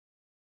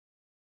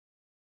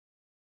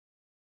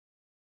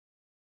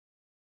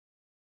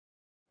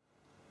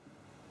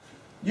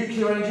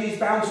Nuclear energy is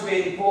bound to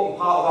be an important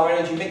part of our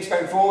energy mix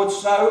going forward,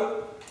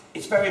 so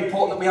it's very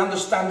important that we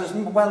understand as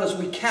well as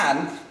we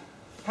can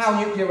how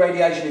nuclear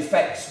radiation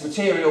affects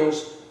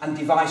materials and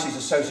devices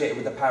associated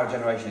with the power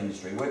generation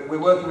industry. We're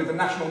working with the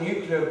National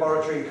Nuclear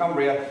Laboratory in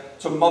Cumbria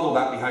to model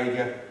that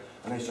behaviour,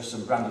 and there's just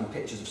some random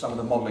pictures of some of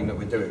the modelling that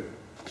we're doing.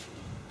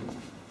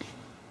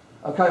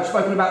 Okay, I've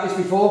spoken about this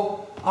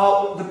before.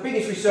 The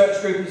biggest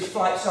research group is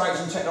Flight Science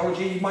and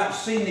Technology. You might have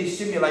seen these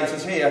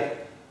simulators here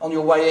on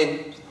your way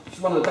in. It's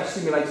one of the best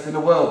simulators in the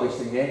world, this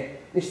thing here.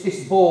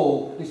 This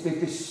ball,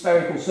 this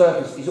spherical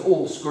surface is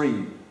all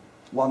screen,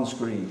 one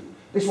screen.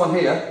 This one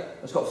here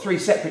has got 3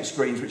 separate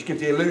screens which give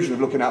the illusion of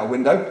looking out a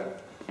window.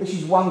 This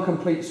is one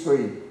complete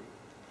screen.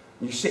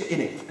 You sit in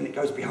it and it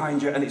goes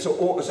behind you, and it's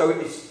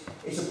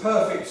a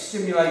perfect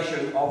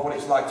simulation of what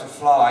it's like to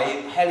fly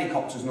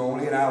helicopters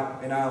normally in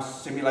our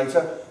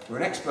simulator. We're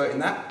an expert in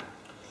that.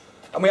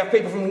 And we have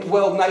people from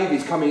world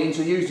navies coming in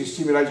to use this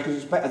simulator because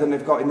it's better than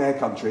they've got in their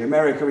country,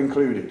 America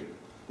included.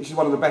 This is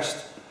one of the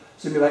best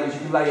simulators you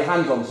can lay your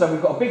hands on. So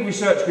we've got a big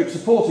research group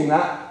supporting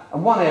that,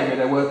 and one area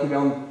they're working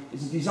on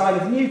is the design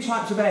of new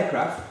types of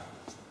aircraft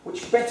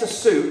which better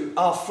suit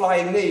our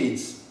flying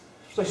needs.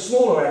 So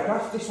smaller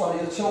aircraft, this one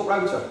is a tilt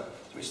rotor.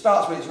 So it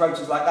starts with its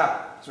rotors like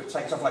that, so it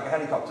takes off like a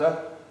helicopter,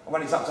 and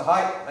when it's up to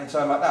height, they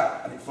turn like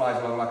that, and it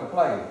flies along like a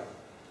plane.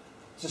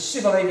 It's a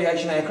civil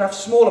aviation aircraft,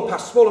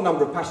 smaller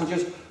number of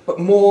passengers, but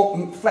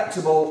more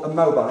flexible and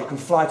mobile. It can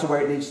fly to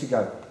where it needs to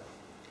go.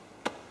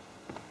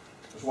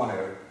 That's one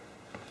area.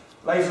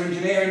 Laser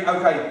engineering,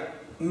 okay,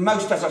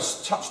 as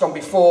I touched on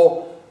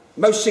before,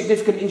 most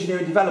significant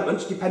engineering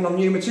developments depend on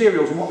new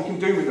materials and what we can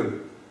do with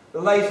them.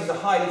 The laser is a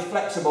highly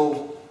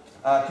flexible,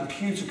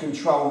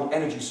 computer-controlled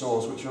energy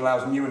source which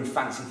allows new and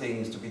fancy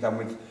things to be done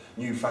with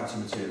new fancy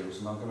materials,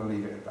 and I'm going to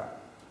leave it at that.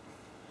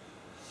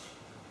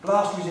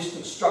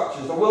 Blast-resistant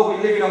structures. The world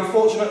we live in,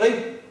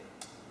 unfortunately,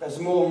 there's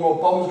more and more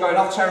bombs going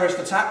off, terrorist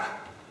attack.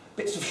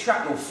 Bits of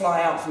shrapnel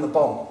fly out from the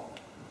bomb.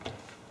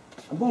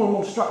 And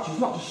more structures,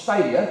 not just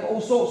stadia, but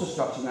all sorts of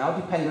structures now, are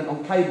dependent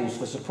on cables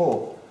for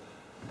support.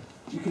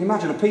 You can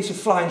imagine a piece of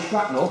flying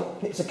shrapnel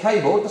hits a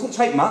cable. It doesn't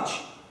take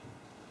much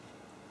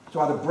to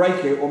either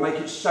break it or make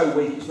it so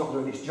weak it's not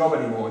doing its job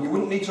anymore. And you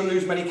wouldn't need to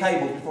lose many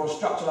cables before a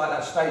structure like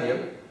that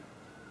stadium,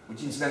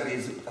 which incidentally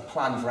is a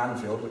plan for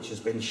Anfield, which has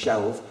been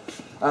shelved,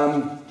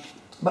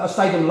 but a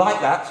stadium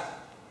like that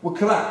would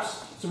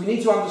collapse. So we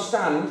need to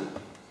understand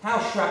how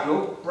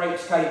shrapnel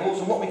breaks cables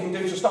and what we can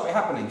do to stop it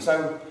happening.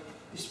 So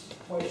this,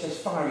 where it says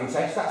firing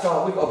test,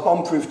 we've got a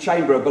bomb-proof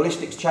chamber, a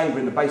ballistics chamber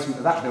in the basement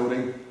of that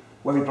building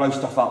where we blow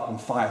stuff up and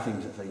fire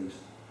things at things.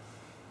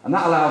 And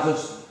that allows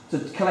us to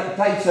collect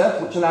data,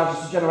 which allows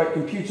us to generate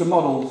computer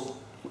models,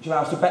 which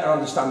allows us to better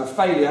understand the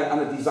failure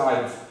and the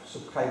design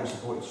of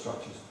cable-supported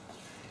structures.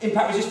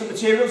 Impact-resistant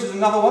materials is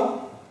another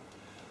one,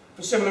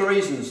 for similar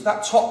reasons.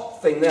 That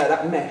top thing there,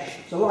 that mesh,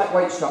 it's a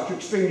lightweight structure,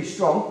 extremely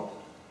strong,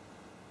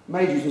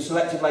 made using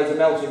selective laser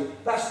melting.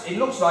 It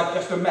looks like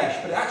just a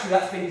mesh, but actually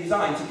that's been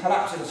designed to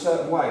collapse in a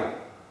certain way.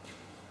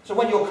 So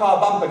when your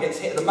car bumper gets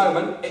hit at the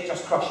moment, it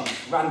just crushes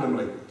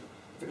randomly.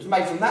 If it was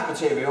made from that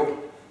material,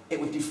 it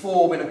would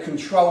deform in a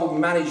controlled,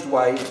 managed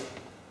way,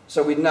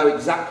 so we'd know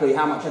exactly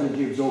how much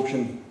energy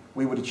absorption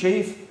we would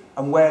achieve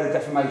and where the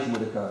deformation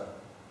would occur.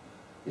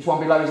 This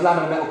one below is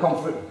laminate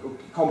metal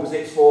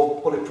composites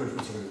for bulletproof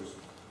materials.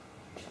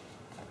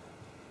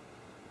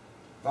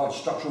 Advanced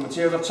structural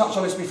materials, I've touched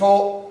on this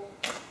before.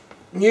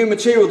 New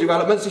material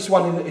developments, this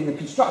one in the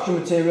construction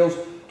materials,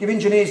 give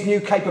engineers new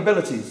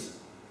capabilities,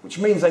 which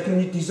means they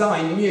can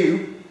design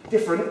new,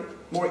 different,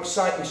 more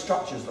exciting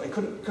structures that they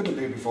couldn't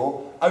do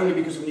before, only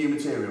because of new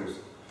materials.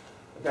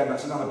 Again,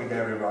 that's another big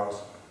area of ours.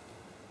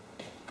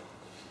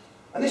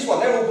 And this one,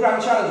 they're all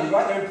grand challenges,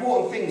 right? They're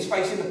important things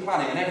facing the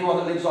planet and everyone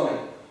that lives on it.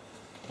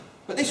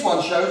 But this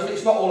one shows that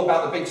it's not all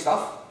about the big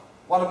stuff.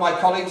 One of my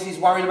colleagues is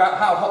worried about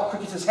how hot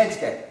cricketers' heads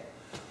get.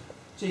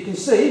 So you can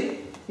see,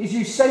 he's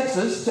used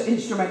sensors to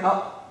instrument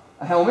up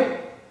a helmet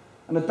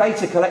and the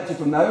data collected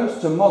from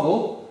those to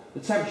model the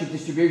temperature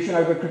distribution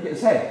over a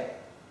cricketer's head.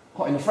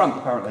 Hot in the front,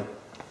 apparently.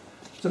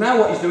 So now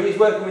what he's doing is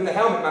working with the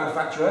helmet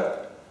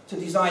manufacturer to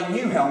design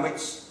new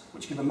helmets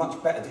which give a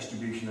much better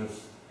distribution of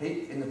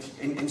heat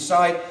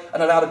inside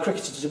and allow the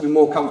cricketer to be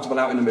more comfortable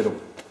out in the middle.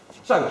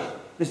 So,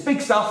 there's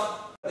big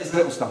stuff, but there's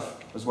little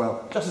stuff as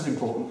well, just as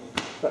important.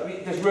 But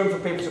there's room for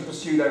people to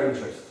pursue their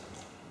interests.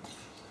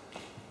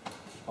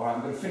 Alright,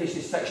 I'm going to finish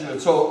this section of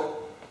the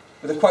talk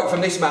with a quote from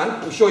this man.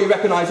 I'm sure you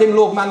recognise him,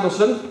 Lord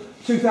Mandelson,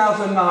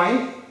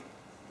 2009.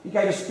 He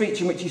gave a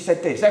speech in which he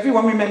said this.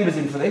 Everyone remembers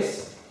him for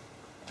this.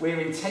 We're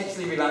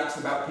intensely relaxed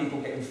about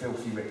people getting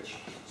filthy rich.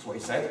 That's what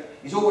he said.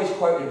 He's always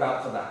quoted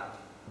about for that.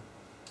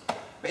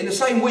 But in the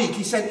same week,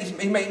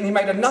 he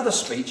made another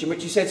speech in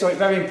which he said something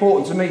very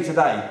important to me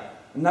today.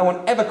 And no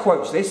one ever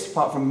quotes this,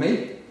 apart from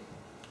me.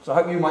 So I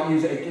hope you might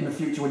use it in the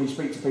future when you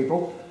speak to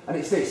people. And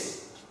it's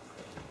this.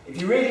 If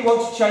you really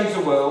want to change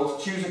the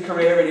world, choose a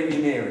career in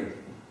engineering.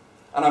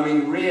 And I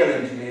mean real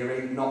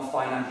engineering, not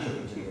financial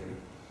engineering.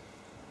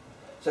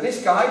 So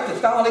this guy,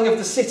 the darling of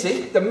the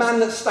city, the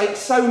man that staked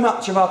so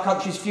much of our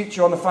country's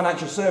future on the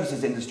financial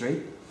services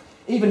industry,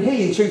 even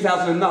he in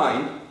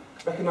 2009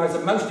 recognised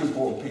the most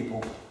important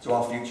people to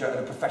our future are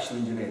the professional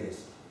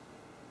engineers,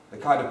 the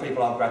kind of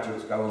people our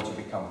graduates go on to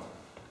become.